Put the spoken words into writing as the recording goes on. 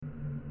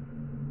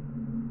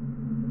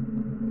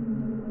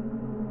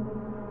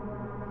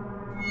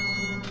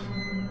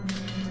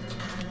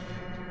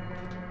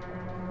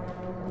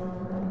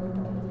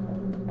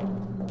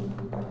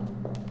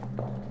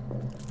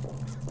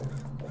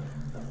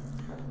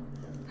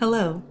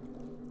Hello,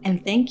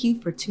 and thank you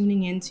for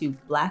tuning in to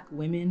Black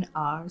Women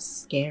Are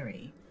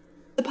Scary,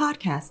 the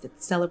podcast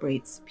that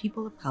celebrates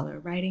people of color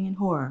writing in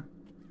horror.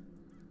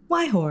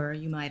 Why horror,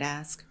 you might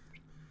ask?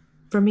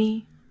 For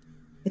me,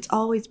 it's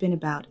always been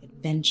about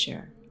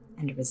adventure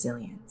and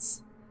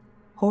resilience.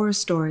 Horror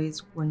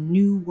stories were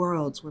new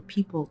worlds where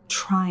people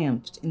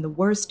triumphed in the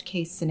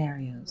worst-case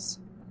scenarios.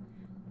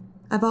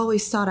 I've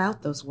always sought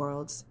out those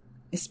worlds,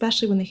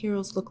 especially when the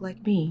heroes look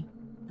like me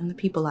and the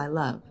people I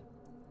love.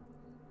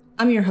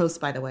 I'm your host,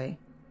 by the way,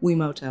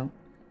 Wimoto.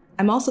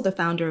 I'm also the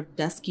founder of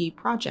Dusky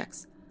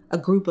Projects, a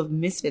group of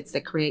misfits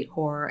that create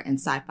horror and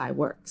sci-fi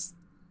works.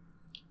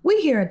 We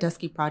here at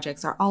Dusky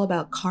Projects are all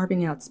about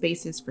carving out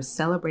spaces for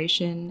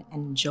celebration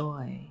and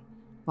joy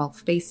while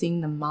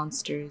facing the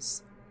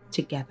monsters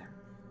together.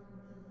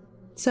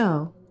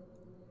 So,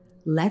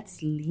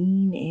 let's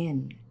lean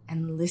in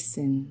and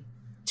listen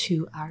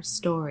to our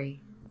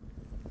story.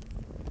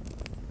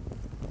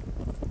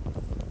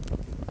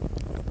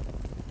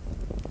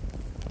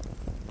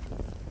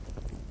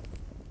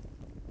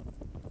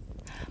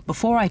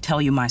 Before I tell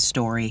you my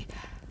story,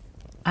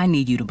 I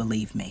need you to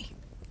believe me.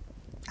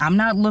 I'm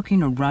not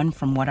looking to run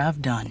from what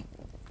I've done.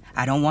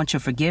 I don't want your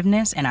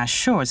forgiveness, and I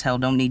sure as hell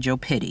don't need your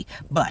pity.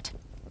 But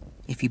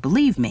if you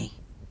believe me,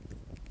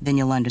 then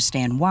you'll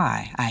understand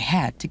why I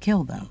had to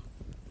kill them.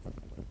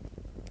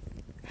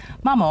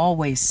 Mama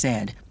always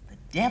said, "The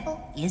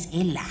devil is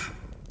a lie."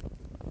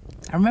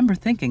 I remember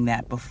thinking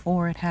that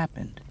before it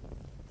happened.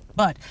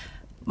 But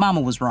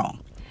Mama was wrong.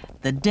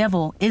 The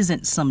devil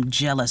isn't some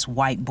jealous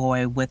white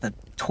boy with a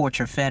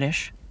torture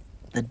fetish.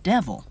 The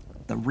devil,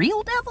 the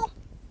real devil,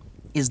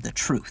 is the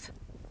truth.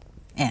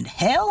 And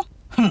hell?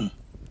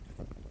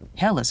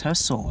 Hell is her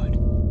sword.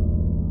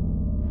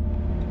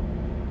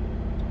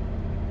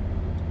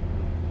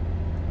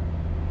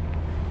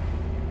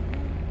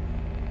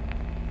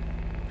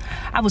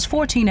 I was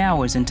 14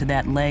 hours into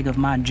that leg of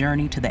my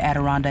journey to the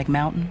Adirondack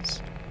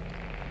Mountains.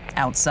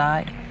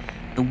 Outside,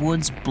 the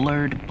woods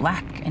blurred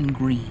black and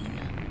green.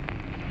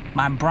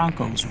 My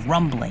Broncos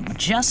rumbling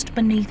just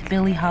beneath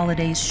Billie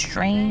Holiday's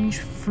strange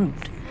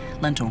fruit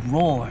lent a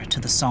roar to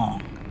the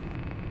song.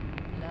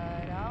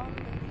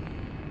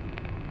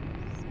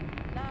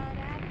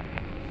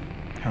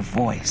 Her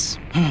voice,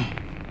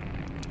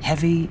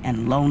 heavy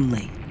and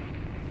lonely,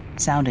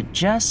 sounded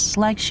just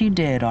like she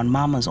did on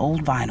Mama's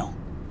old vinyl.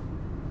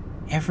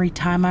 Every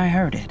time I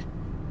heard it,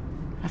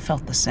 I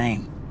felt the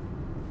same.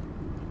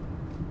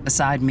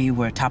 Beside me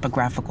were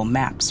topographical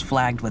maps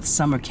flagged with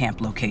summer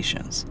camp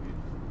locations.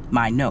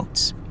 My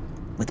notes,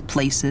 with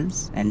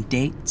places and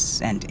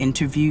dates and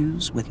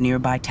interviews with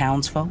nearby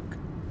townsfolk.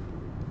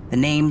 The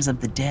names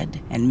of the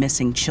dead and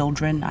missing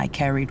children I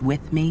carried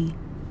with me.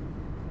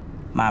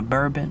 My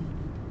bourbon,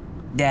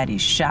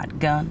 Daddy's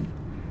shotgun,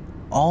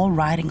 all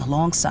riding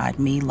alongside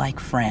me like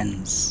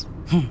friends.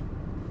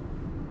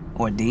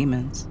 Or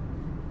demons.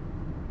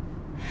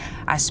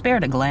 I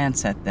spared a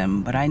glance at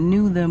them, but I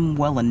knew them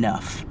well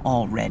enough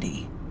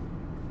already.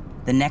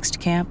 The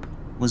next camp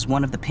was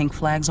one of the pink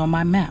flags on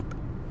my map.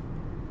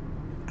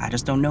 I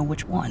just don't know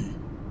which one.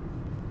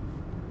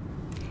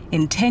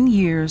 In 10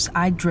 years,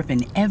 I'd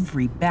driven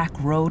every back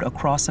road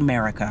across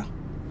America,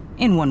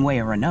 in one way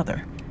or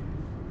another.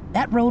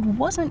 That road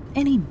wasn't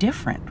any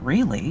different,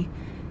 really,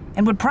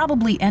 and would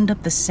probably end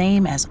up the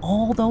same as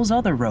all those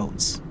other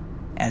roads,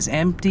 as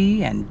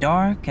empty and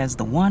dark as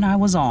the one I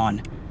was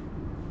on.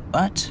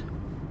 But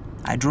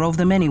I drove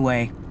them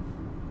anyway.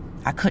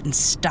 I couldn't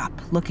stop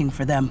looking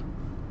for them,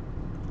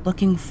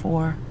 looking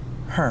for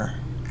her.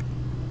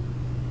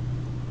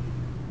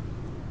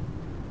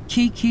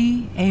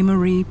 Kiki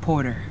Amory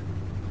Porter,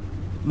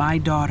 my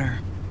daughter,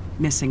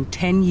 missing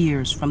 10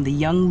 years from the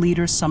Young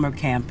Leaders Summer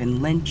Camp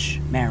in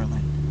Lynch,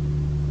 Maryland.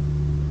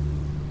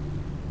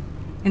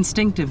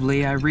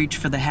 Instinctively, I reached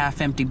for the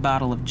half-empty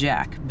bottle of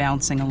Jack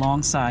bouncing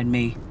alongside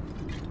me.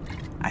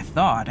 I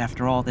thought,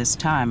 after all this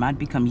time, I'd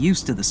become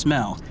used to the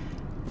smell.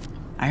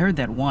 I heard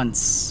that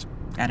once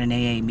at an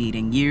AA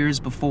meeting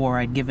years before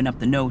I'd given up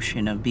the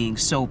notion of being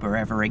sober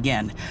ever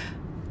again.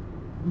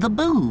 "The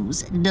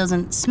booze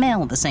doesn't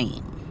smell the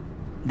same,"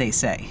 they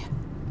say.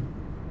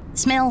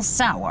 "Smells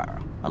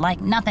sour, or like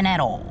nothing at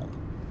all."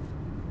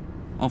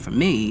 Well, for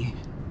me,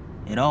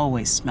 it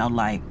always smelled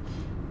like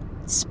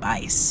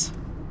spice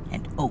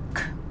and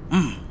oak,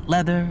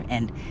 leather,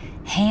 and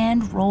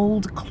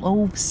hand-rolled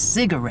clove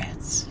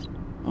cigarettes,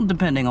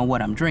 depending on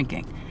what I'm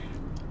drinking.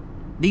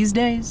 These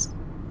days,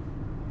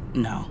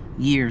 no,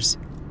 years,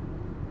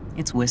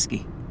 it's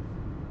whiskey.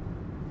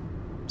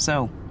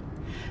 So,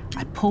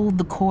 I pulled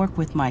the cork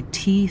with my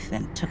teeth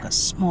and took a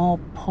small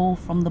pull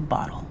from the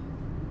bottle.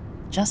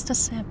 Just a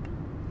sip.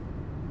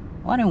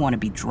 Well, I didn't want to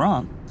be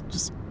drunk,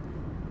 just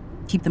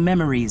keep the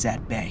memories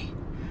at bay.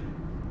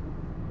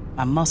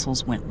 My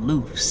muscles went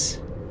loose,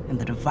 and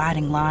the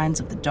dividing lines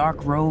of the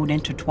dark road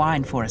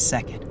intertwined for a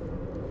second.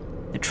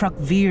 The truck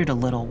veered a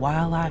little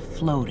while I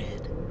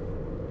floated.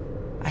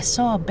 I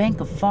saw a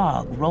bank of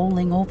fog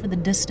rolling over the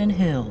distant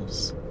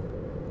hills.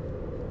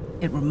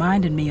 It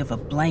reminded me of a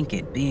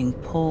blanket being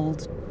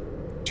pulled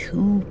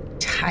too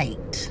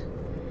tight,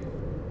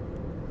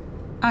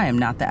 I am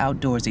not the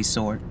outdoorsy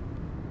sort.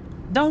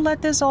 Don't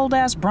let this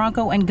old-ass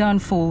Bronco and gun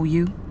fool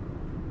you.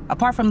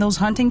 Apart from those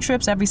hunting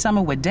trips every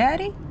summer with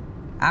Daddy,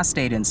 I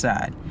stayed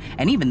inside.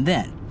 And even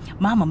then,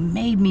 Mama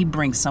made me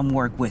bring some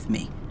work with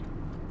me.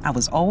 I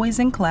was always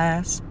in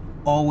class,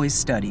 always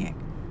studying.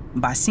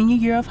 By senior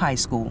year of high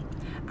school,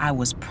 I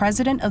was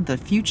president of the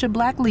Future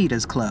Black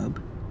Leaders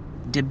Club,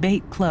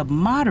 debate club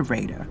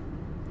moderator,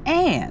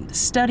 and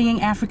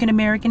studying African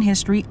American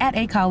history at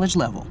a college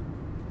level.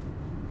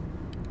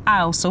 I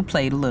also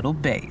played a little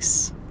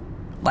bass.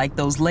 Like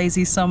those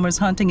lazy summers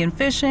hunting and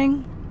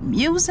fishing,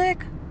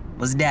 music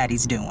was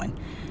Daddy's doing.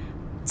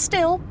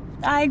 Still,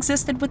 I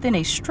existed within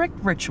a strict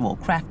ritual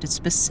crafted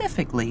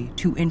specifically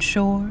to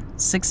ensure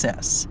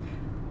success.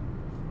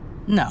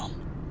 No,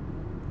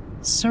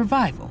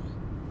 survival.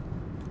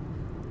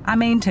 I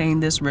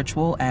maintained this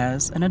ritual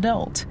as an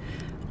adult.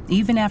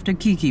 Even after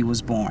Kiki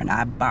was born,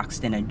 I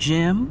boxed in a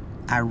gym,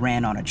 I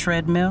ran on a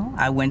treadmill,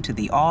 I went to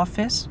the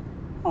office.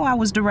 I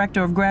was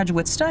director of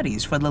graduate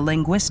studies for the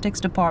linguistics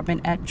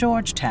department at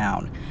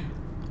Georgetown.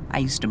 I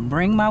used to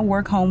bring my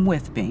work home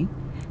with me,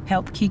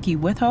 help Kiki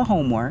with her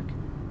homework,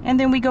 and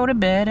then we go to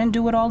bed and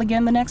do it all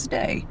again the next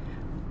day.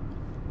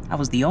 I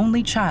was the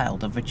only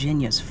child of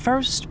Virginia's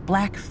first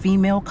black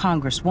female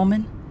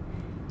congresswoman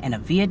and a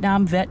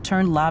Vietnam vet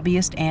turned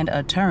lobbyist and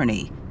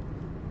attorney.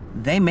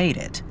 They made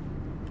it.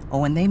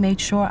 Oh, and they made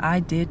sure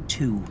I did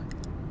too.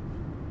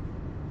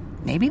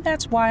 Maybe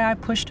that's why I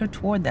pushed her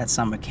toward that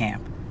summer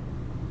camp.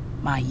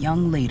 My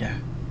young leader.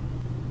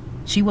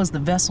 She was the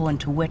vessel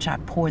into which I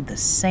poured the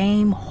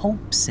same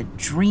hopes and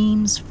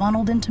dreams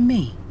funneled into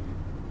me.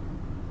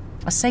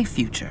 A safe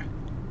future.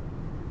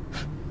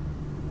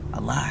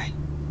 A lie.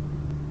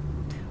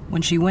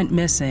 When she went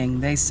missing,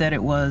 they said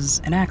it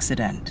was an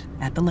accident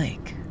at the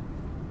lake.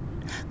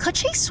 Could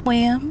she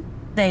swim?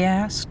 They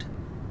asked.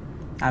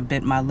 I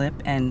bit my lip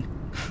and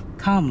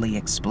calmly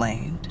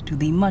explained to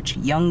the much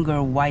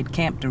younger white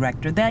camp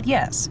director that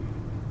yes,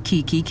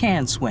 Kiki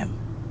can swim,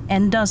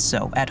 and does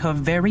so at her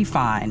very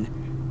fine,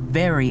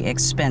 very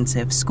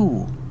expensive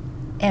school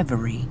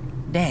every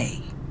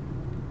day.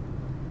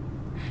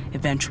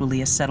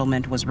 Eventually, a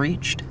settlement was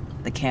reached,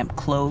 the camp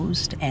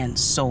closed and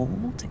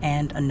sold,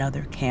 and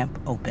another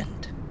camp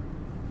opened.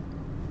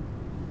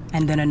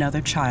 And then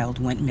another child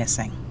went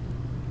missing.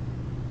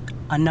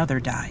 Another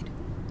died,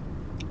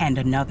 and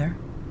another,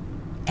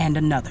 and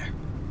another.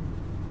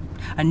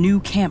 A new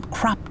camp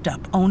cropped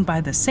up, owned by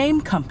the same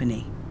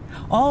company,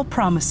 all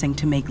promising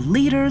to make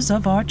leaders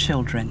of our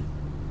children.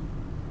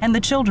 And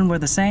the children were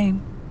the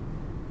same.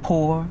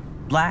 Poor,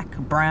 black,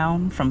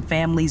 brown, from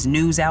families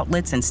news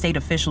outlets and state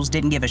officials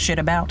didn't give a shit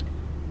about.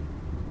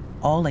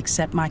 All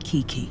except my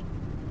Kiki.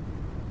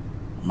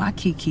 My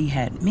Kiki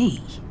had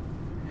me.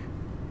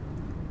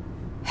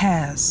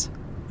 Has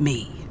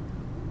me.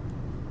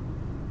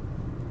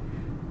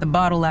 The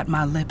bottle at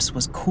my lips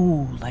was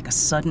cool like a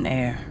sudden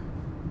air.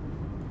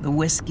 The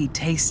whiskey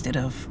tasted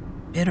of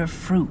bitter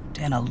fruit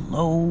and a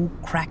low,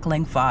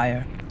 crackling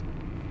fire.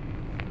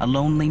 A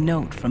lonely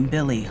note from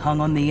Billy hung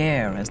on the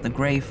air as the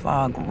gray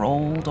fog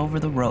rolled over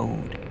the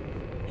road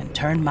and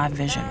turned my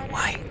vision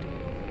white.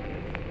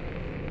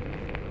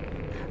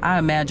 I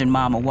imagined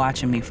Mama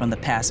watching me from the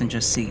passenger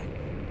seat.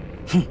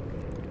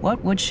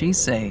 What would she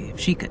say if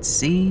she could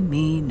see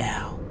me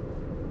now?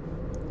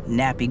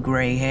 Nappy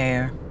gray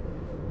hair,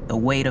 the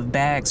weight of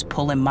bags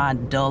pulling my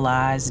dull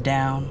eyes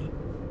down.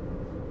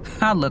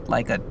 I look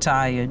like a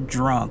tired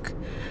drunk.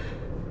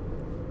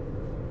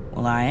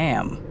 Well, I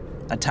am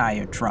a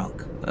tired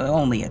drunk,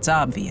 only it's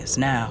obvious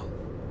now.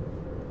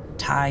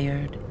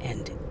 Tired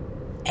and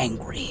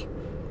angry,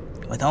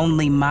 with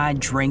only my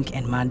drink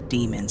and my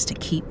demons to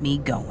keep me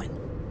going.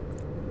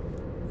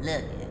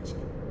 Look at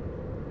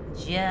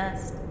you.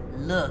 Just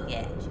look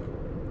at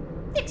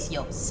you. Fix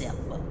yourself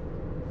up,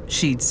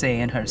 she'd say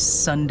in her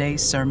Sunday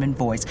sermon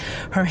voice,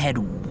 her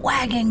head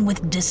wagging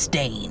with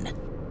disdain.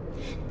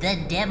 The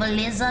devil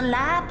is a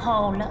lie,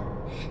 Paula.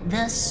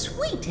 The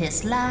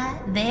sweetest lie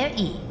there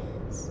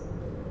is.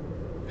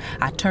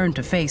 I turned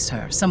to face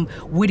her, some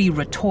witty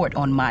retort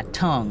on my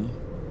tongue,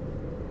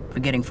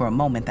 forgetting for a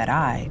moment that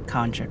I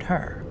conjured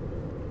her.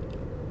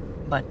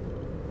 But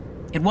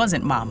it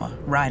wasn't Mama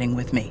riding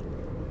with me.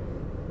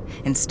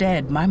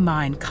 Instead, my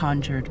mind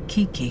conjured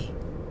Kiki,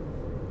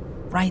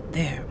 right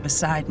there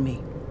beside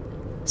me,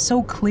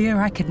 so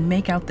clear I could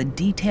make out the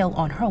detail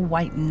on her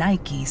white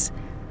Nikes,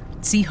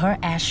 see her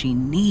ashy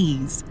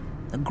knees,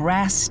 the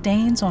grass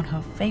stains on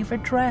her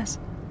favorite dress,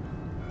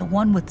 the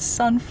one with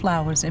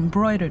sunflowers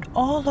embroidered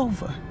all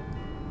over.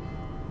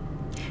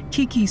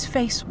 Kiki's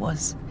face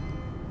was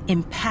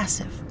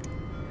impassive,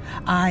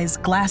 eyes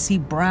glassy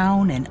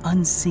brown and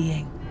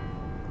unseeing.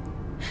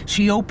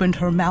 She opened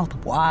her mouth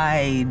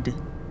wide,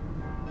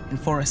 and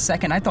for a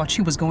second I thought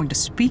she was going to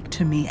speak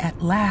to me at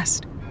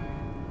last.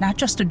 Not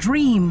just a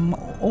dream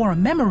or a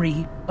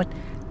memory, but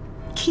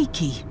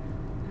Kiki,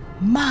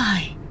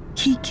 my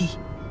Kiki.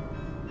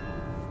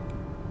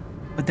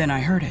 But then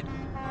I heard it.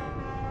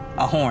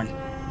 A horn.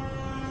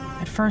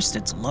 At first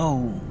it's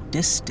low,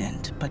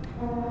 distant, but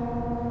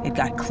it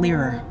got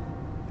clearer.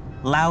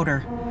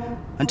 louder,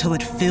 until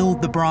it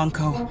filled the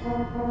Bronco.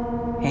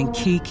 And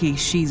Kiki,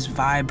 she's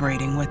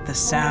vibrating with the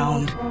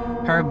sound,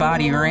 her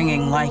body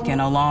ringing like an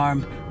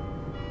alarm.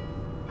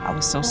 I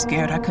was so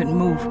scared I couldn't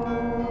move.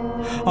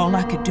 All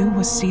I could do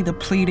was see the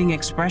pleading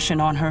expression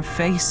on her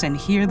face and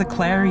hear the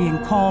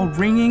clarion call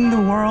ringing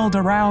the world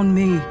around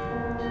me.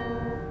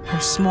 Her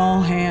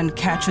small hand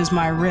catches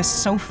my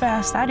wrist so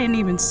fast I didn't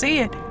even see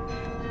it.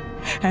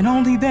 And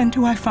only then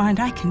do I find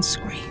I can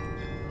scream.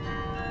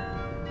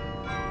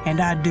 And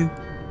I do.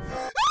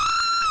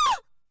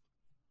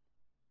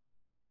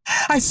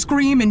 I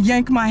scream and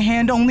yank my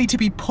hand only to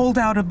be pulled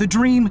out of the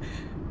dream.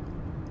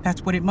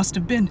 That's what it must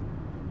have been.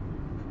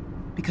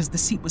 Because the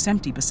seat was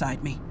empty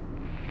beside me.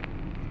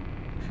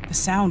 The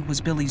sound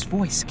was Billy's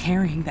voice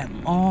carrying that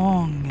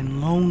long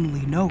and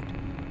lonely note.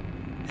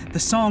 The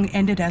song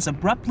ended as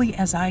abruptly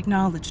as I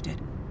acknowledged it.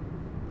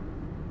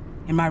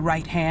 In my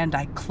right hand,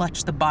 I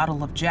clutched the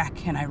bottle of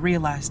Jack, and I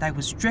realized I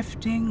was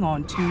drifting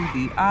onto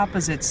the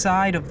opposite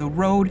side of the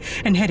road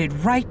and headed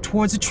right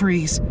towards the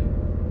trees.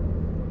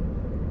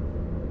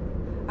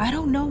 I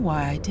don't know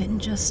why I didn't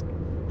just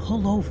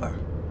pull over.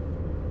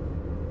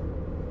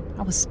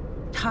 I was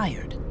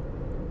tired.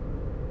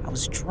 I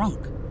was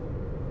drunk.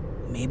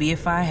 Maybe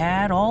if I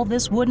had, all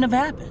this wouldn't have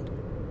happened.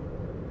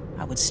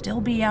 I would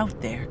still be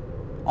out there,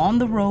 on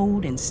the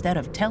road, instead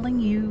of telling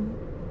you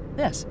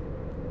this.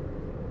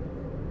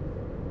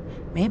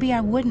 Maybe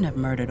I wouldn't have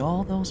murdered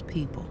all those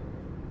people.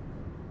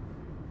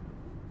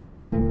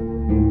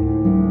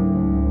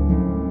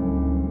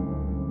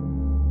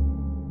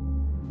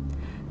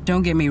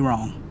 Don't get me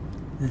wrong.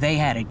 They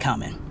had it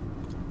coming.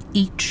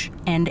 Each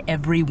and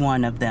every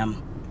one of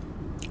them.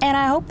 And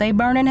I hope they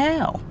burn in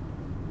hell.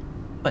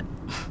 But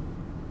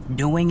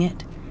doing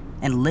it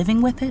and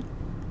living with it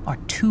are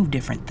two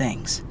different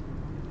things.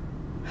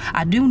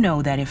 I do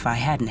know that if I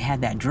hadn't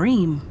had that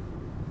dream,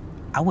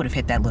 I would have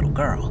hit that little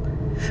girl.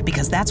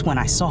 Because that's when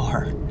I saw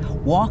her,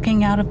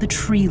 walking out of the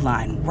tree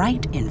line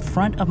right in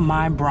front of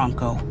my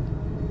Bronco.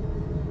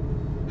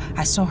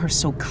 I saw her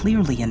so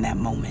clearly in that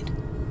moment.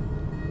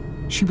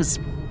 She was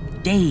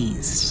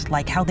dazed,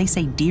 like how they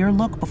say deer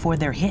look before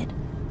they're hit.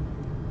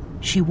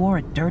 She wore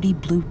a dirty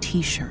blue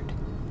t-shirt,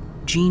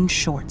 jean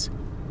shorts.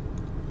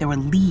 There were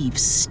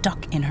leaves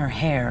stuck in her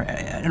hair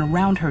and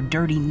around her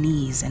dirty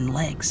knees and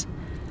legs.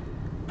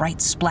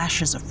 Bright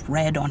splashes of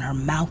red on her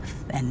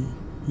mouth and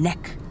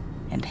neck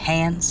and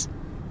hands.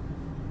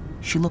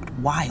 She looked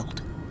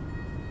wild,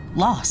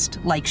 lost,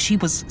 like she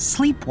was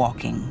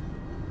sleepwalking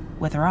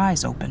with her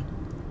eyes open.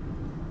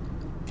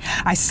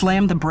 I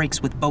slammed the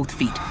brakes with both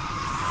feet.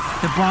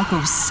 The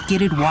Bronco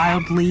skidded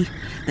wildly,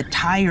 the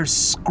tires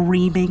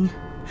screaming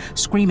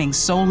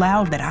so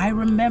loud that I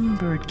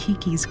remembered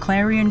Kiki's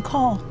clarion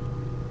call.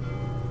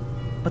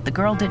 But the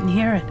girl didn't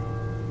hear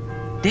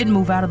it, didn't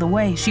move out of the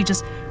way. She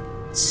just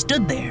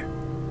stood there,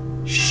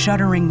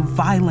 shuddering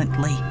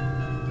violently.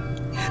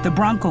 The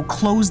Bronco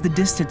closed the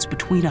distance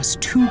between us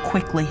too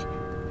quickly.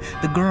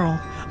 The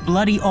girl,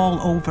 bloody all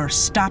over,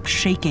 stopped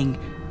shaking,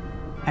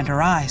 and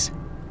her eyes,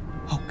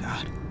 oh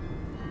God,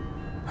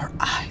 her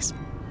eyes,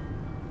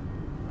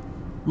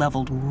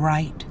 leveled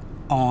right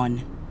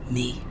on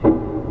me.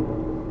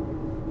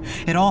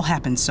 It all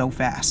happened so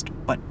fast,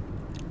 but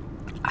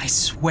I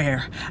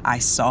swear I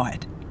saw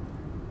it,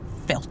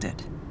 felt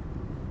it.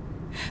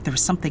 There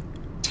was something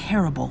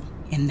terrible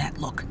in that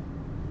look.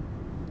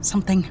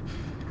 Something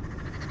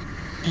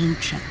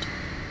ancient.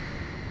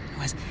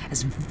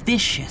 As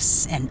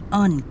vicious and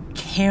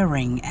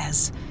uncaring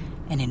as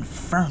an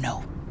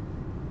inferno.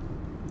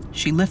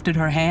 She lifted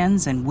her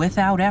hands and,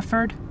 without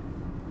effort,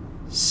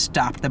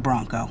 stopped the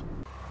Bronco.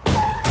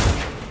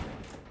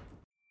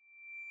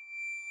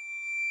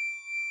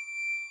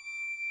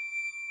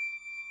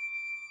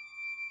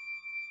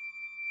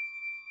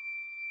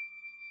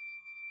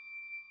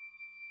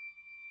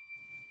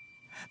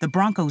 The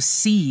Bronco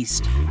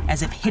seized,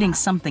 as if hitting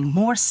something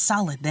more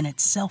solid than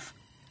itself.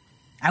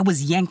 I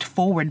was yanked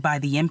forward by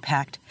the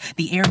impact.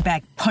 The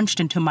airbag punched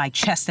into my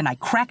chest, and I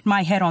cracked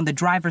my head on the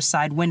driver's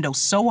side window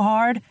so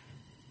hard,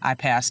 I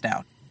passed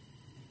out.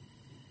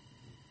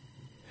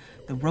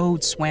 The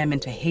road swam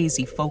into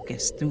hazy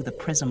focus through the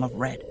prism of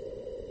red.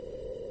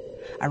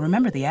 I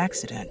remember the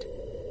accident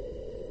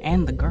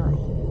and the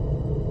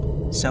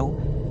girl.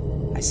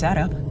 So I sat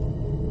up,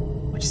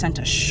 which sent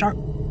a sharp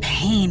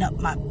pain up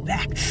my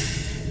back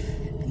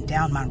and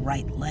down my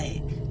right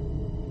leg.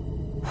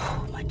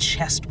 My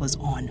chest was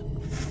on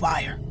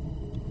fire.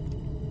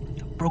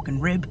 A broken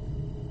rib,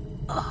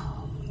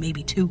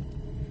 maybe two.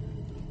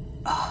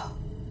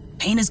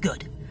 Pain is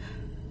good.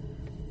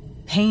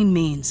 Pain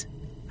means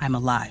I'm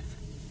alive.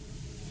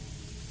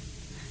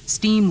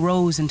 Steam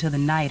rose into the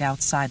night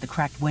outside the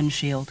cracked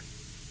windshield.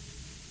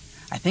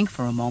 I think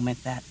for a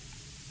moment that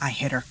I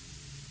hit her,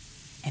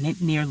 and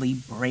it nearly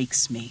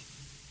breaks me.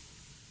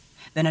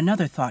 Then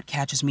another thought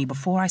catches me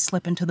before I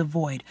slip into the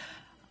void.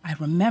 I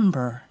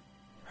remember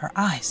her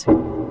eyes.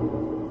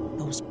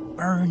 Those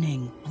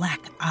burning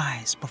black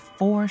eyes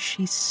before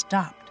she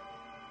stopped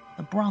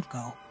the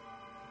Bronco.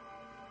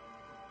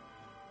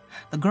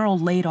 The girl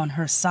laid on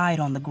her side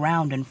on the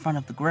ground in front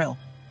of the grill,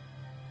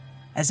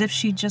 as if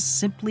she just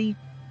simply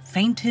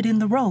fainted in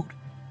the road.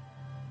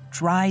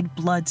 Dried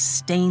blood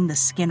stained the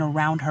skin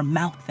around her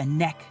mouth and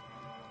neck,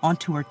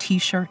 onto her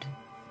t-shirt.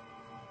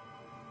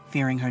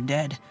 Fearing her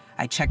dead,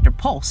 I checked her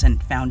pulse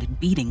and found it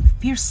beating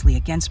fiercely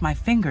against my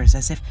fingers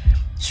as if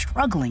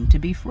struggling to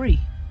be free.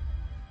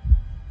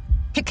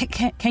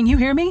 Can you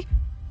hear me?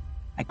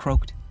 I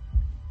croaked.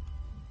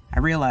 I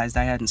realized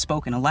I hadn't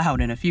spoken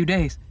aloud in a few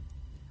days.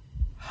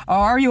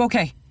 Are you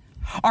okay?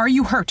 Are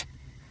you hurt?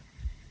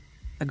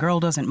 The girl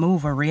doesn't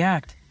move or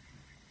react.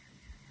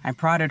 I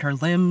prodded her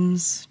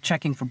limbs,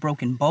 checking for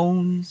broken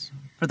bones,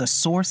 for the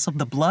source of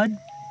the blood.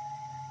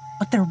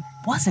 But there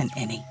wasn't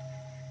any.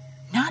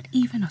 Not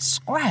even a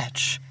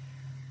scratch.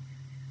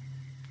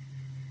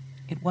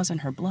 It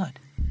wasn't her blood.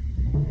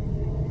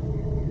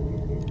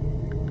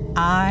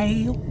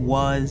 I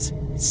was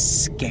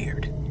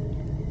scared.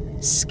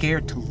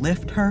 Scared to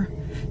lift her,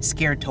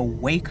 scared to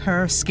wake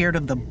her, scared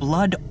of the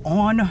blood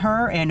on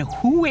her and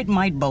who it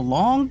might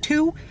belong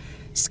to,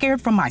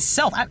 scared for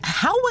myself.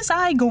 How was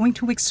I going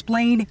to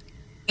explain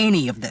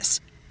any of this?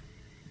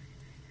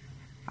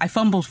 I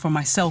fumbled for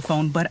my cell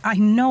phone, but I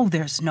know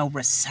there's no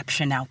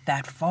reception out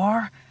that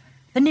far.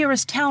 The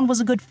nearest town was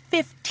a good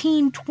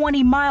 15,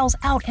 20 miles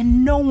out,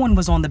 and no one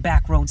was on the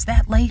back roads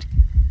that late.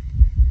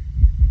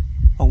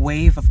 A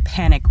wave of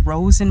panic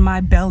rose in my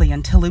belly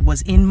until it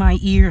was in my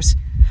ears,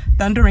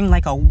 thundering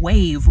like a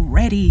wave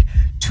ready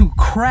to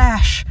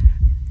crash.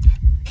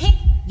 Pick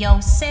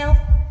yourself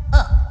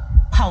up,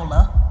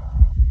 Paula.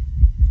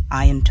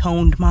 I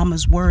intoned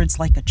Mama's words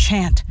like a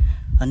chant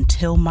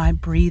until my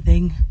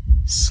breathing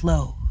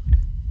slowed.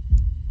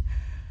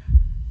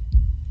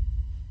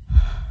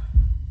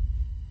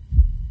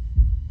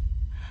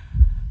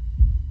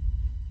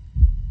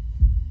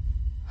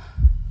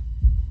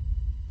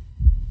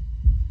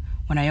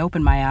 When I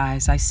open my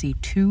eyes, I see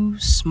 2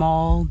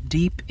 small,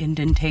 deep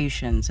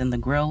indentations in the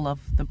grille of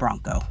the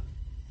Bronco.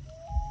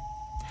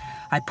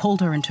 I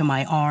pulled her into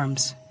my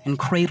arms and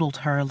cradled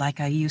her like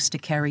I used to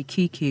carry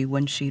Kiki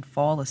when she'd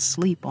fall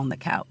asleep on the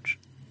couch.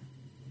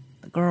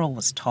 The girl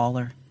was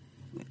taller,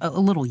 a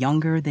little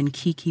younger than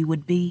Kiki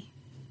would be,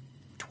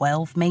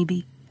 12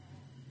 maybe.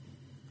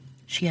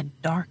 She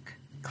had dark,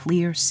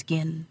 clear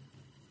skin,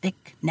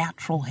 thick,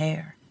 natural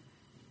hair.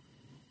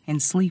 In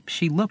sleep,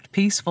 she looked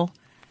peaceful.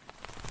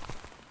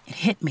 It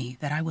hit me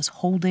that I was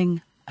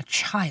holding a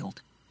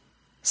child,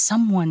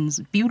 someone's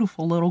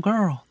beautiful little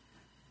girl.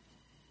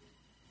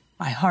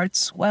 My heart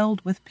swelled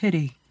with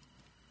pity,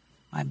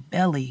 my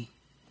belly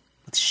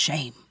with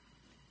shame.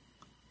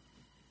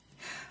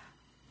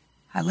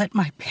 I let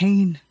my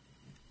pain,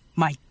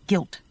 my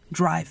guilt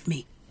drive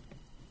me.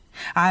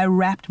 I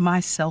wrapped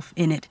myself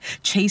in it,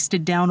 chased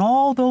it down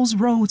all those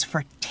roads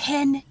for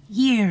 10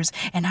 years,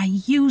 and I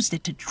used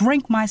it to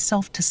drink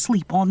myself to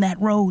sleep on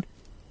that road.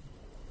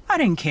 I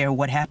didn't care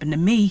what happened to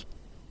me,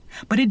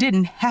 but it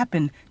didn't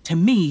happen to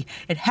me.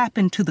 It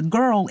happened to the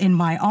girl in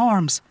my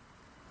arms.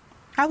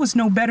 I was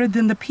no better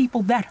than the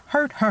people that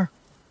hurt her.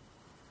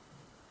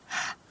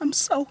 I'm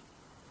so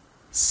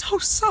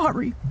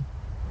sorry,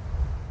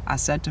 I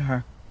said to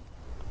her,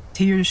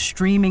 tears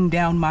streaming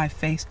down my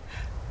face.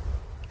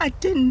 I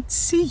didn't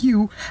see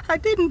you. I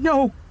didn't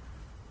know.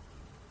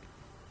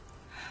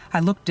 I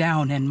looked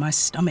down and my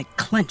stomach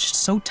clenched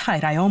so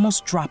tight I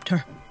almost dropped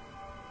her.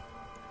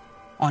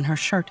 On her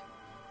shirt,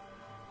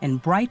 in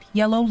bright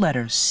yellow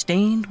letters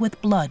stained with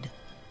blood,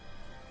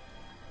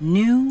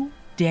 New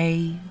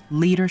Day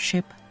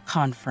Leadership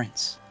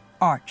Conference,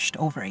 arched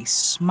over a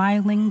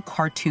smiling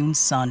cartoon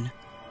sun.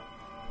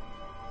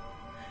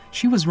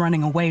 She was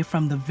running away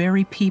from the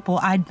very people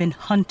I'd been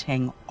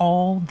hunting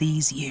all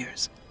these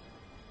years.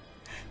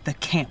 The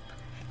camp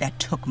that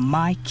took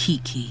my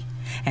Kiki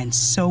and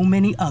so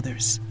many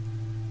others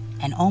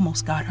and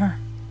almost got her.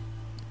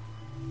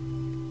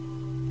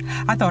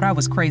 I thought I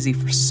was crazy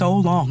for so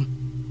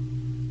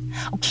long.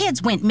 Oh,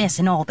 kids went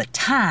missing all the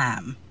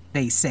time,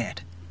 they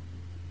said.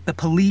 The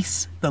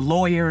police, the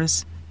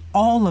lawyers,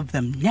 all of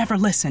them never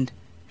listened,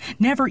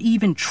 never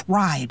even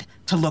tried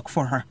to look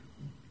for her.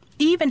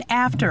 Even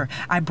after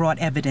I brought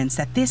evidence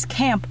that this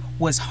camp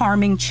was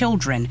harming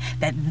children,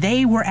 that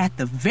they were at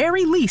the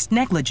very least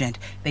negligent,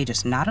 they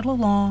just nodded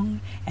along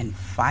and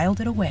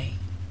filed it away,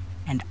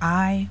 and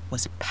I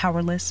was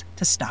powerless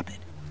to stop it.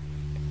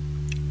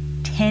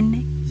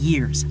 10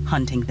 years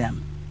hunting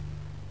them.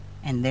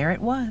 And there it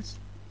was,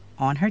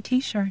 on her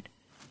t-shirt.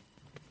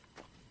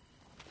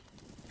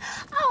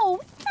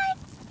 Oh, thank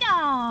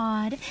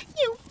God!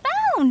 You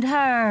found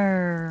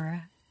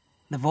her!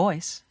 The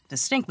voice,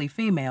 distinctly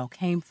female,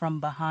 came from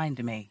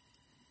behind me.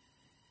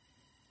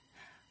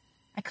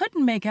 I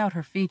couldn't make out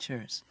her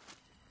features,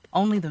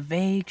 only the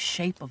vague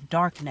shape of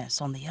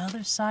darkness on the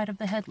other side of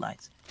the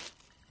headlights.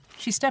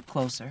 She stepped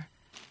closer,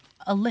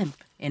 a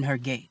limp in her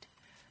gait.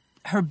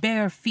 Her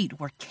bare feet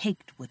were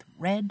caked with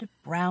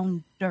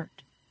red-brown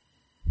dirt.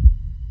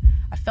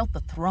 I felt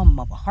the thrum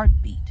of a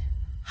heartbeat,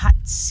 hot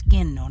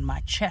skin on my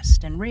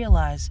chest, and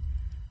realized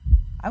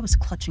I was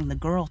clutching the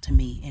girl to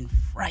me in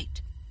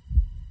fright.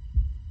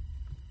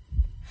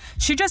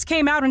 She just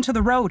came out into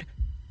the road,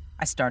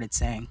 I started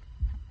saying.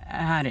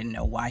 I didn't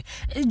know why.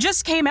 It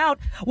just came out,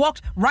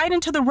 walked right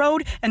into the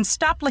road, and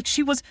stopped like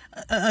she was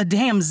a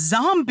damn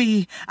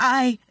zombie.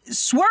 I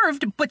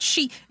swerved, but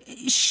she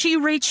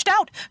reached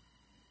out.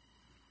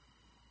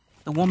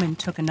 The woman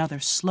took another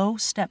slow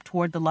step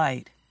toward the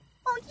light.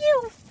 Oh,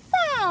 you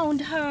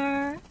found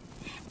her.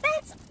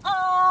 That's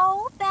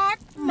all that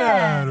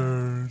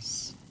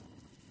matters.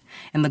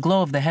 In the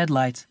glow of the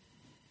headlights,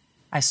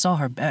 I saw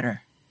her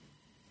better.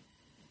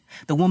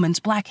 The woman's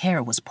black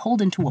hair was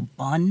pulled into a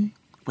bun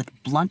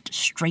with blunt,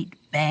 straight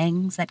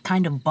bangs, that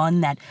kind of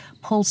bun that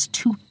pulls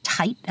too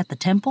tight at the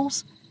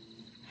temples.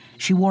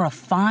 She wore a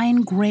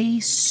fine gray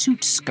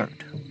suit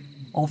skirt,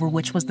 over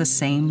which was the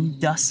same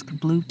dusk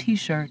blue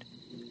t-shirt.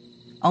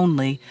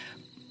 Only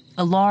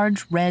a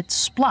large red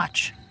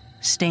splotch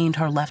stained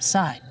her left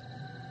side,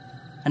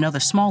 another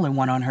smaller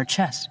one on her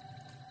chest.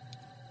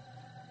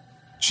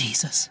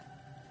 Jesus,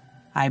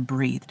 I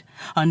breathed,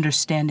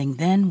 understanding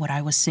then what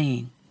I was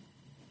seeing.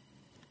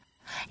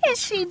 Is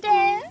she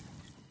dead?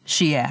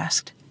 She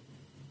asked,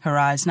 her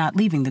eyes not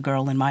leaving the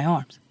girl in my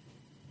arms.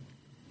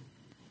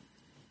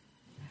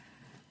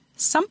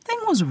 Something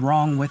was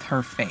wrong with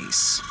her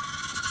face.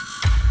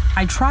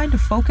 I tried to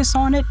focus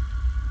on it,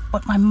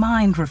 but my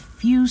mind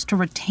refused to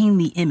retain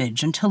the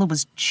image until it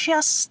was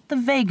just the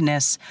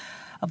vagueness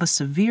of a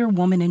severe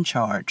woman in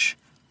charge.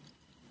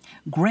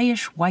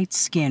 Grayish-white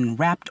skin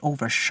wrapped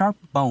over sharp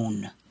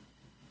bone.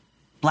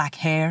 Black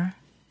hair,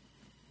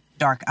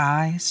 dark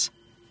eyes,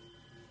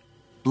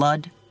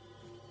 blood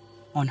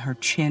on her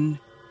chin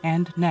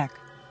and neck.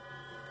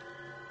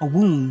 A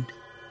wound,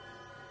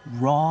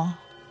 raw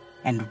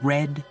and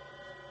red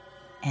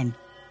and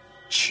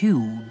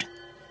chewed.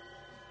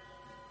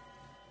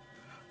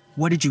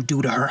 "What did you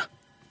do to her?"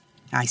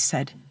 I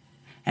said,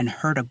 and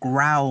heard a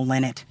growl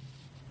in it.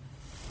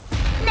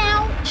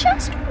 Now,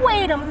 just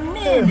wait a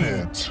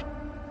minute,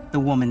 the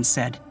woman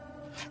said,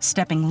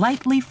 stepping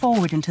lightly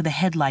forward into the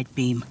headlight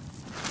beam.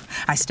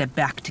 I stepped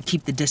back to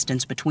keep the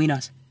distance between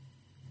us.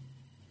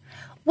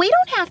 We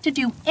don't have to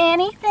do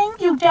anything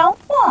you don't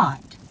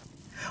want.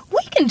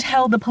 We can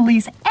tell the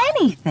police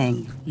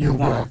anything you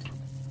want.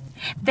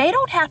 They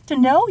don't have to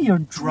know you're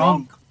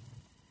drunk,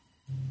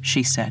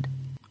 she said.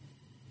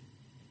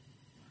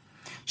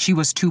 She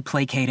was too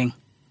placating,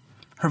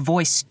 her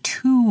voice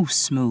too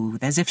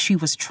smooth, as if she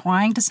was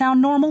trying to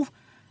sound normal,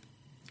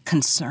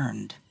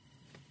 concerned.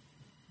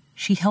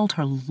 She held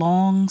her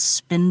long,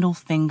 spindle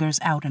fingers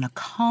out in a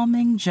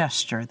calming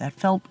gesture that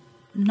felt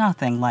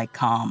nothing like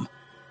calm.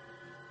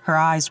 Her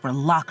eyes were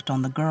locked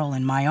on the girl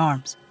in my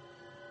arms.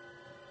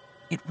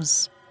 It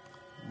was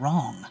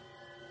wrong.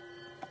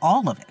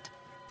 All of it.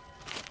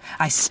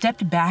 I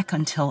stepped back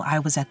until I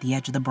was at the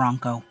edge of the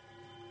Bronco.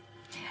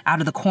 Out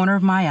of the corner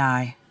of my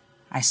eye,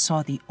 I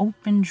saw the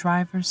open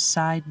driver's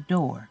side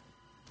door.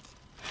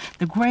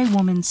 The gray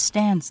woman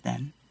stands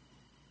then,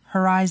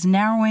 her eyes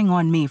narrowing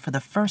on me for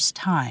the first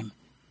time.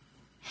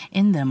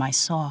 In them I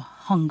saw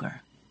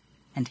hunger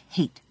and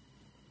hate.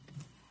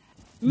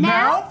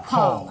 "Now,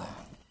 Paula,"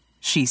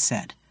 she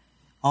said,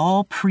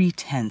 all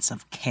pretense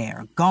of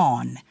care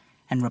gone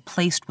and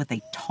replaced with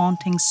a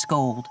taunting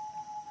scold.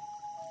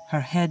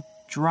 Her head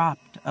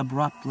dropped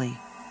abruptly.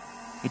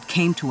 It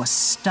came to a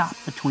stop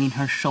between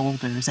her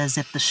shoulders, as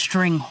if the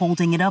string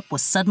holding it up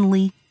was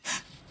suddenly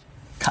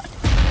cut.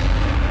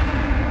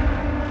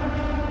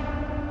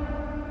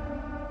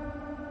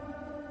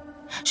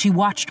 She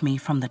watched me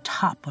from the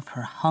top of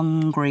her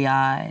hungry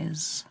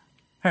eyes,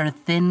 her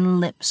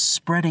thin lips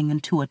spreading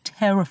into a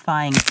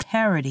terrifying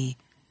parody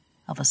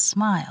of a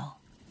smile.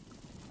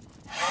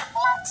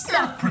 "Let's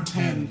not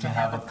pretend to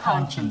have a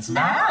conscience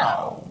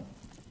now."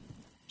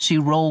 She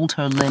rolled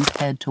her limp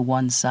head to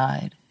one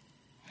side.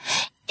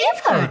 "Give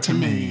her to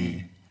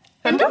me,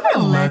 and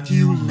I'll let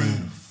you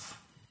live."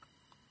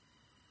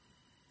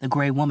 The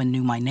gray woman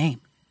knew my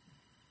name,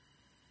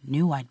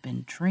 knew I'd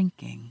been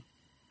drinking.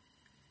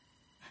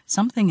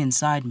 Something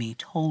inside me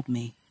told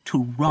me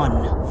to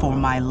run for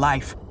my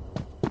life.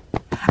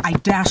 I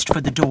dashed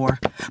for the door,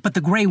 but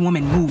the gray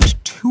woman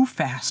moved too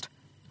fast.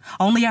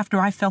 Only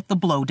after I felt the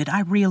blow did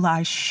I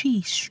realize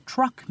she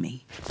struck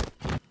me.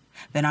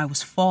 Then I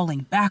was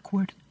falling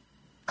backward,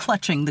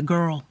 clutching the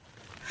girl.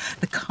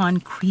 The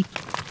concrete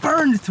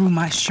burned through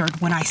my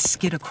shirt when I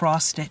skid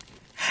across it,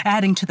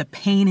 adding to the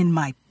pain in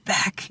my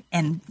back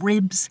and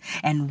ribs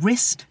and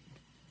wrist.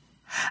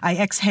 I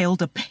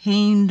exhaled a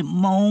pained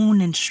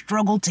moan and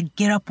struggled to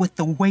get up with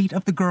the weight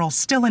of the girl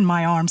still in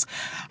my arms.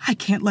 I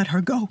can't let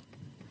her go.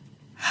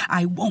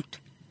 I won't.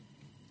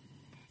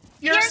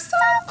 "You're so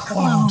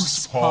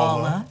close,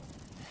 Paula.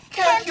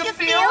 Can't you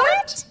feel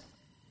it?"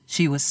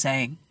 she was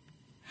saying,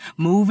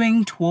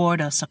 moving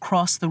toward us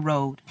across the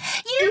road.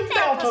 "You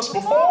felt us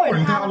before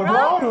in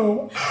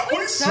Colorado.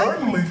 We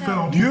certainly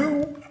felt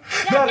you.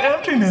 That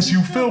emptiness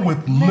you fill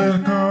with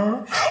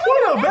liquor.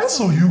 What a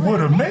vessel you would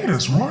have made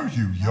us were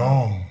you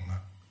young."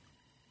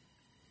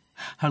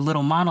 Her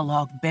little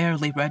monologue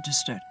barely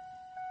registered.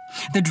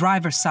 The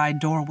driver's side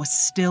door was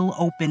still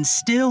open,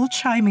 still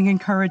chiming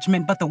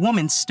encouragement, but the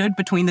woman stood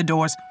between the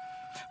doors.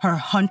 her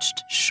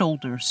hunched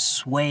shoulders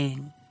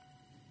swaying.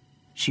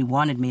 She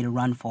wanted me to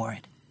run for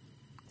it.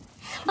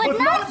 But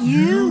not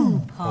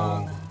you,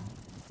 Paula.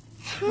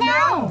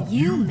 Now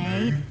you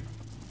made it.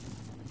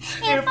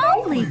 If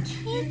only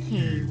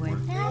Kiki were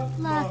that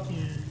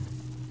lucky.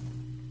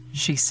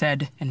 She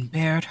said and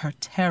bared her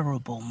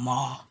terrible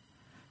maw,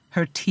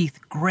 her teeth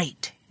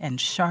great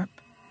and sharp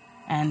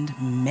and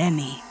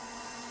many.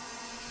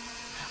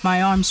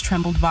 My arms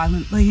trembled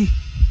violently.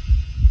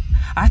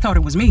 I thought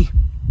it was me,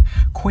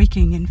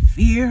 quaking in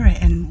fear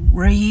and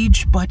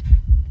rage, but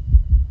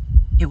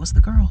it was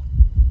the girl.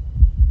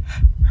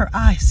 Her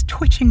eyes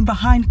twitching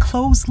behind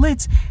closed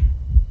lids,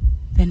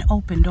 then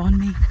opened on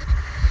me.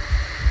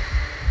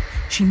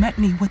 She met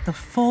me with the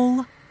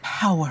full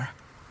power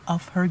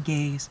of her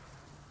gaze,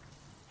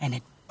 and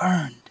it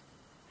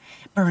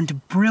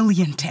burned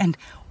brilliant and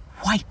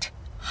white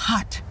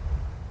hot.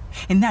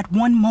 In that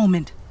one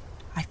moment,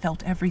 I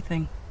felt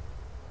everything,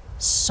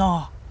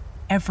 saw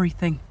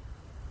everything.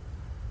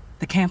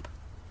 The camp,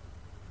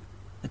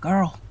 the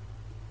girl,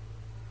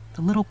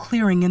 the little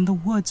clearing in the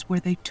woods where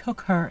they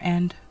took her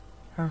and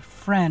her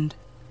friend,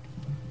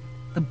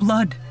 the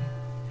blood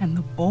and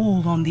the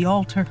bowl on the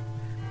altar,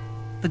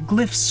 the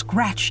glyphs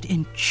scratched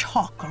in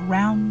chalk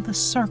around the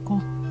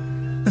circle,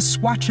 the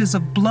swatches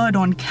of blood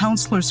on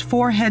counselors'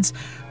 foreheads.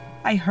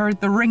 I heard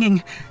the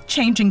ringing,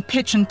 changing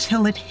pitch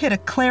until it hit a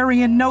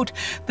clarion note,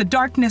 the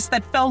darkness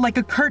that fell like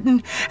a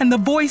curtain, and the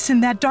voice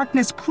in that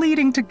darkness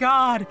pleading to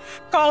God,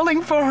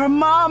 calling for her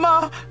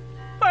mama,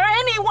 for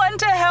anyone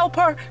to help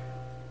her.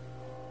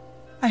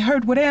 I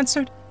heard what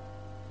answered.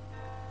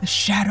 The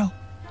shadow,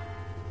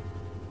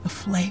 the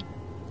flame.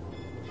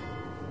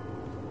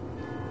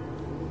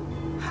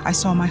 I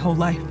saw my whole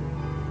life,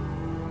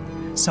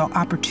 saw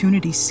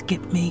opportunity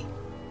skip me,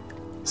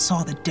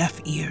 saw the deaf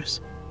ears,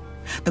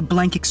 the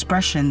blank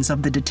expressions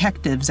of the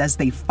detectives as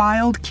they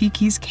filed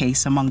Kiki's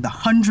case among the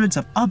hundreds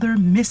of other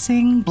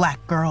missing black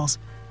girls,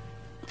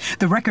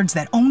 the records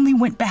that only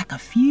went back a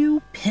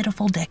few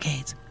pitiful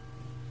decades.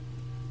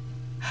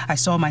 I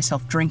saw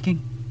myself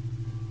drinking.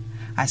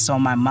 I saw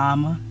my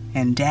mama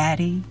and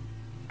daddy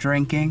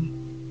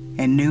drinking,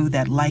 and knew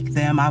that, like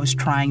them, I was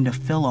trying to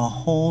fill a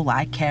hole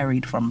I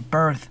carried from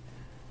birth.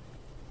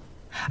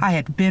 I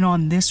had been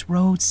on this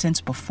road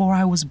since before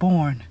I was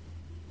born.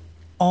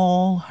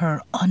 All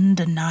her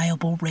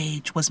undeniable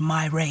rage was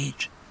my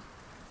rage,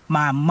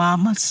 my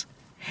mama's,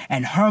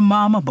 and her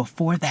mama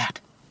before that.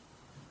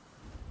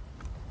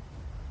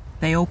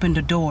 They opened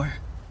a door,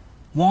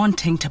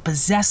 wanting to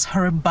possess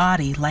her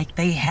body like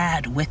they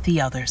had with the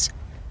others.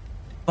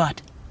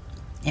 But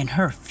in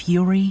her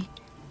fury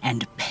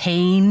and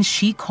pain,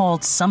 she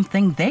called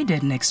something they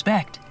didn't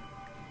expect.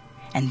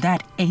 And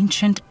that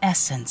ancient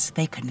essence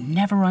they could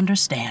never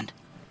understand,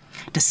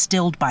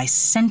 distilled by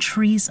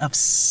centuries of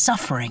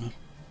suffering,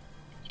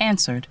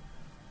 answered.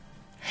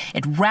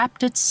 It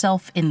wrapped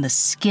itself in the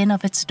skin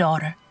of its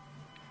daughter,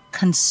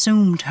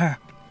 consumed her,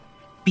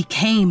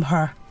 became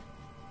her,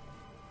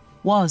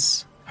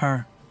 was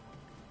her.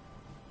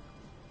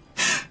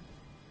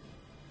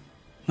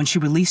 When she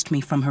released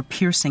me from her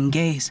piercing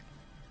gaze,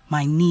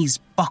 my knees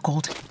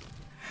buckled,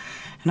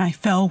 and I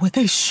fell with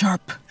a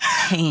sharp,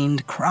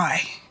 pained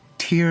cry.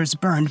 Tears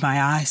burned my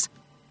eyes,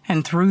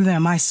 and through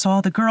them I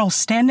saw the girl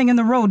standing in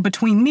the road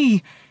between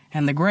me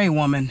and the gray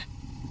woman.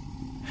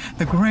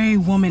 The gray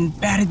woman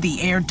batted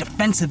the air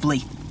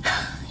defensively,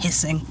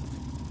 hissing.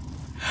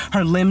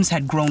 Her limbs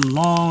had grown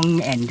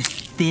long and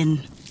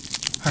thin,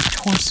 her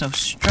torso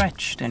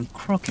stretched and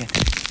crooked.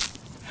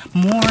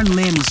 More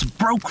limbs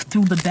broke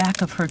through the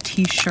back of her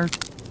t-shirt,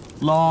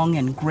 long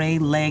and gray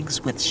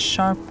legs with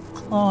sharp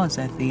claws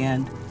at the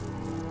end.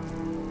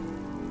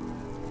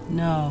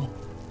 No,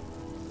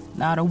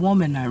 not a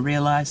woman, I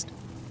realized.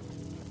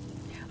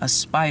 A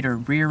spider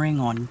rearing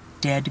on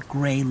dead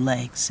gray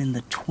legs in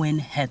the twin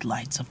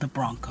headlights of the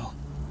Bronco.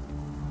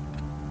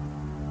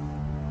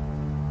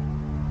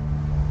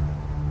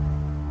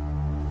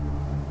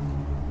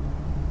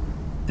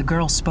 The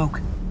girl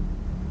spoke,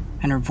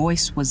 and her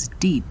voice was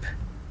deep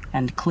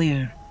and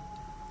clear.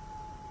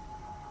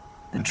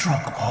 The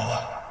trunk,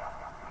 Paula.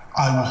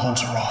 I will hold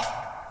her off.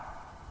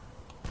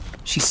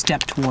 She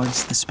stepped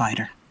towards the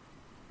spider.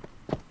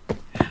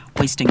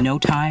 Wasting no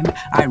time,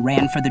 I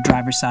ran for the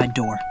driver's side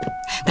door.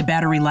 The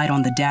battery light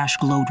on the dash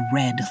glowed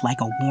red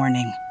like a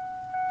warning.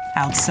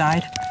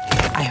 Outside,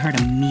 I heard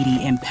a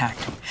meaty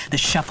impact, the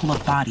shuffle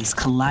of bodies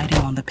colliding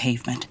on the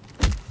pavement.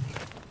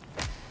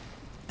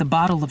 The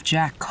bottle of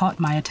Jack caught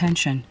my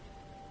attention.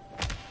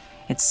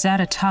 It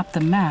sat atop the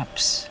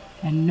maps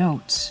and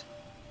notes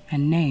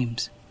and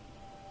names.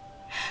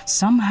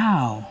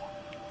 Somehow,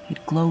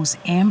 it glows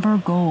amber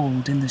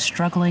gold in the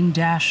struggling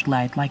dash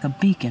light like a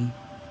beacon,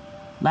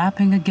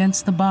 lapping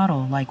against the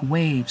bottle like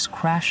waves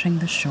crashing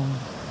the shore.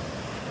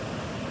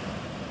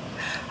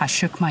 I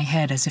shook my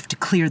head as if to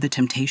clear the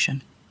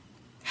temptation.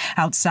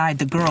 Outside,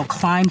 the girl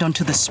climbed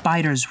onto the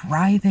spider's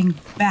writhing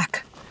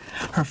back.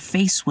 Her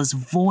face was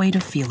void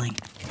of feeling,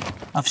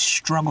 of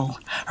struggle.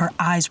 Her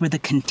eyes were the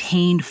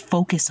contained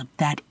focus of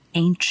that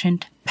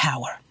ancient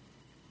power.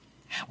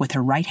 With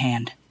her right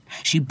hand,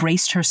 She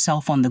braced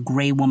herself on the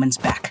gray woman's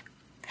back.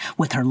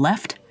 With her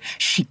left,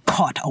 she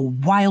caught a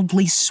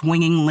wildly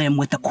swinging limb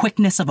with the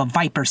quickness of a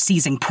viper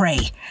seizing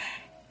prey,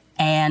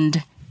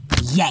 and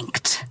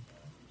yanked.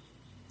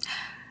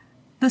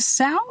 The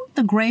sound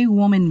the gray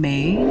woman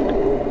made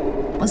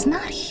was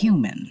not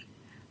human.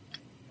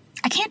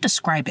 I can't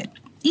describe it.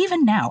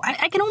 Even now,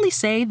 I can only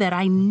say that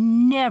I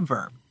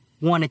never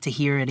wanted to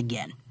hear it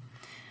again.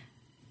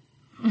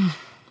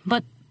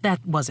 But that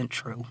wasn't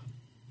true.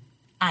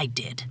 I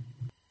did.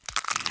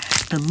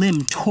 The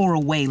limb tore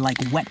away like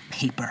wet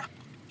paper.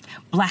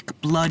 Black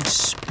blood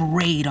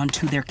sprayed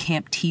onto their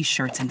camp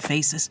t-shirts and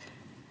faces.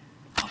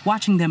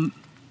 Watching them,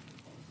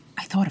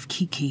 I thought of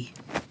Kiki.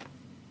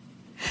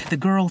 The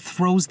girl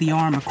throws the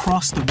arm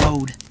across the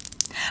road.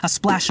 A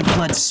splash of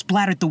blood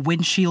splattered the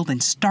windshield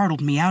and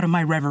startled me out of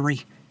my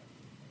reverie.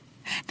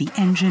 The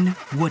engine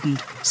wouldn't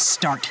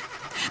start.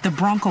 The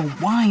Bronco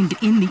whined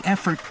in the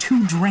effort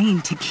too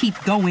drained to keep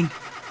going.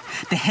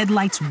 The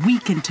headlights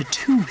weakened to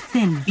two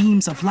thin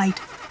beams of light.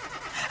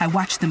 I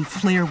watched them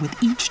flare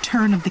with each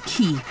turn of the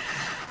key,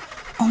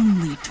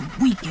 only to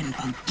weaken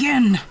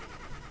again.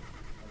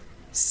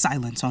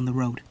 Silence on the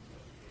road.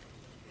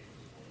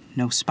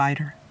 No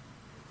spider,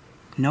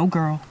 no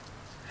girl,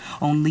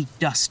 only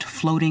dust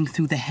floating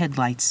through the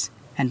headlights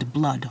and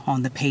blood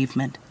on the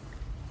pavement.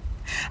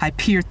 I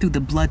peered through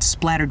the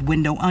blood-splattered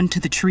window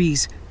onto the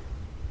trees,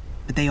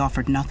 but they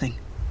offered nothing.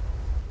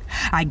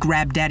 I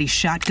grabbed Daddy's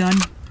shotgun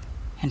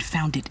and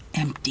found it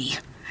empty.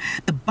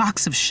 The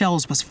box of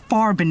shells was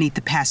far beneath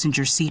the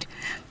passenger seat.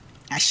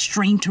 I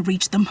strained to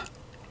reach them.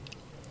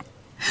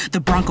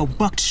 The Bronco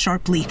bucked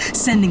sharply,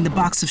 sending the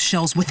box of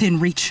shells within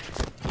reach.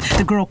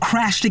 The girl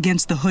crashed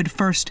against the hood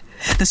first,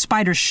 the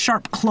spider's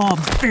sharp claw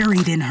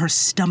buried in her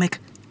stomach.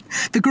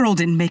 The girl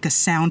didn't make a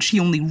sound. She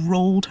only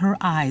rolled her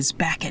eyes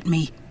back at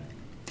me,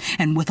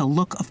 and with a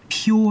look of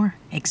pure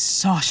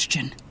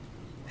exhaustion,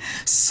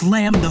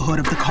 slammed the hood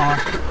of the car.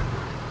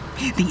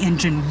 The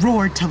engine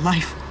roared to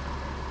life.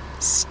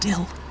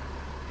 Still,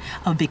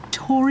 a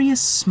victorious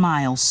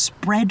smile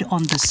spread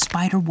on the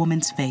spider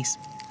woman's face.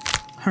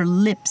 Her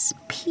lips